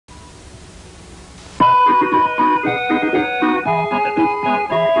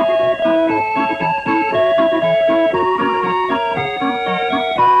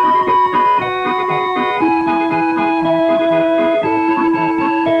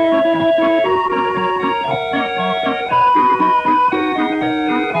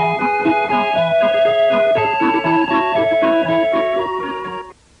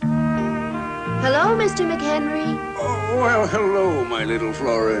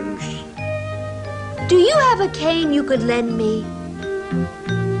Florence. Do you have a cane you could lend me?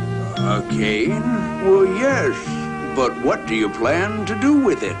 A cane? Well, yes. But what do you plan to do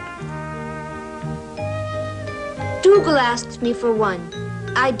with it? Dougal asked me for one.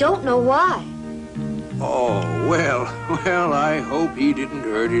 I don't know why. Oh, well, I hope he didn't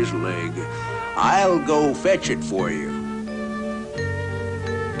hurt his leg. I'll go fetch it for you.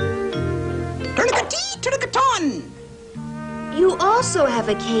 Tourniquet-tee, tourniquet-on. You also have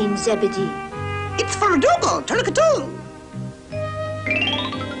a cane, Zebedee. It's for Dougal, tourniquet-oo.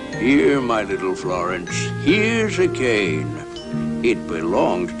 Here, my little Florence, here's a cane. It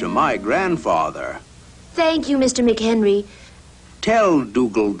belonged to my grandfather. Thank you, Mr. McHenry. Tell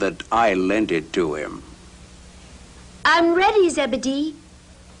Dougal that I lent it to him. I'm ready, Zebedee.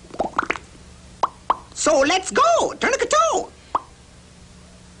 So let's go, tourniquet-oo.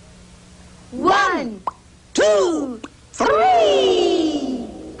 1, 2, 3.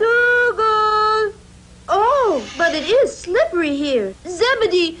 Dougal! Oh, but it is slippery here.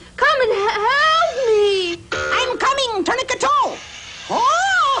 Zebedee, come and help me. I'm coming, tourniquet-oo.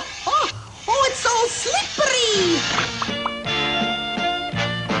 Oh, it's so slippery.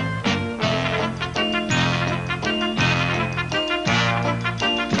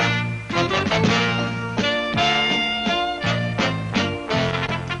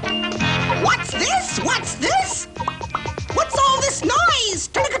 What's this? What's this? What's all this noise?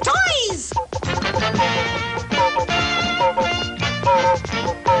 Tourniquet-toys!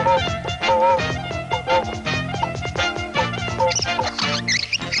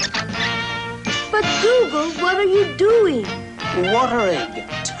 But Dougal, what are you doing? Watering,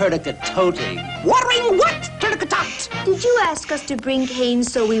 tourniquet-toting. Watering what, tourniquet-tot? Did you ask us to bring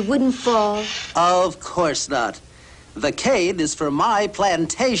canes so we wouldn't fall? Of course not. The cane is for my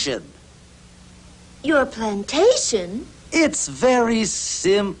plantation. Your plantation? It's very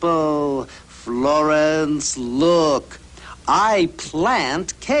simple. Florence, look. I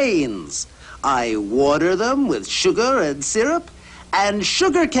plant canes. I water them with sugar and syrup, and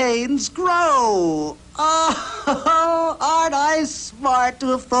sugar canes grow. Oh, aren't I smart to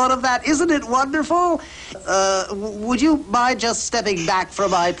have thought of that? Isn't it wonderful? Would you mind just stepping back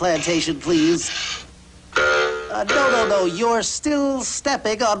from my plantation, please? No, you're still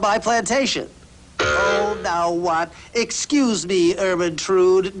stepping on my plantation. Oh, now what? Excuse me,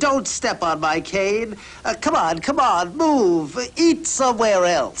 Ermintrude. Don't step on my cane. Come on, move. Eat somewhere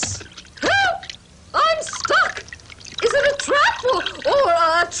else. Help! I'm stuck! Is it a trap or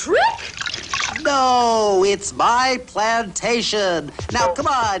a trick? No, it's my plantation. Now, come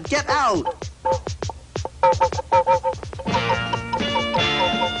on, get out.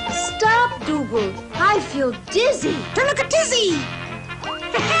 Stop, Dougal. I feel dizzy. Tourniquet-tizzy!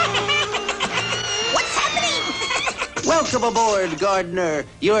 What's happening? Welcome aboard, gardener.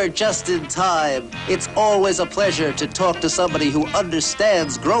 You're just in time. It's always a pleasure to talk to somebody who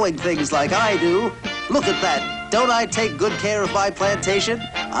understands growing things like I do. Look at that. Don't I take good care of my plantation?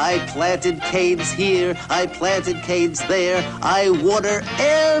 I planted canes here. I planted canes there. I water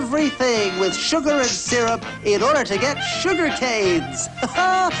everything with sugar and syrup in order to get sugar canes.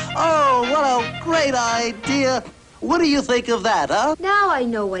 Oh, what a great idea. What do you think of that, huh? Now I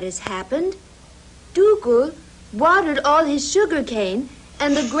know what has happened. Dougal watered all his sugar cane,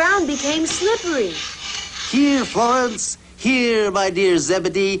 and the ground became slippery. Here, Florence. Here, my dear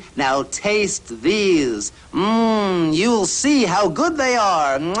Zebedee. Now taste these. You'll see how good they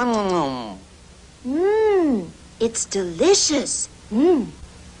are. It's delicious.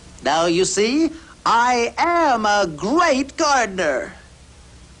 Now you see, I am a great gardener.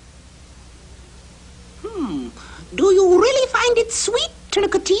 Do you really find it sweet,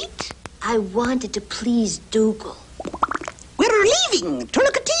 tourniquet-teet? I wanted to please Dougal. We're leaving,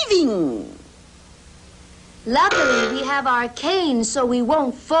 tourniquet-teeving. Luckily, we have our canes so we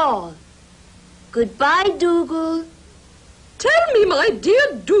won't fall. Goodbye, Dougal. Tell me, my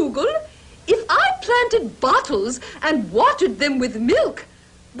dear Dougal, if I planted bottles and watered them with milk,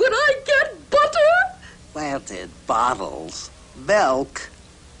 would I get butter? Planted bottles. Milk.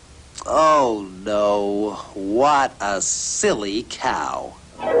 Oh, no. What a silly cow.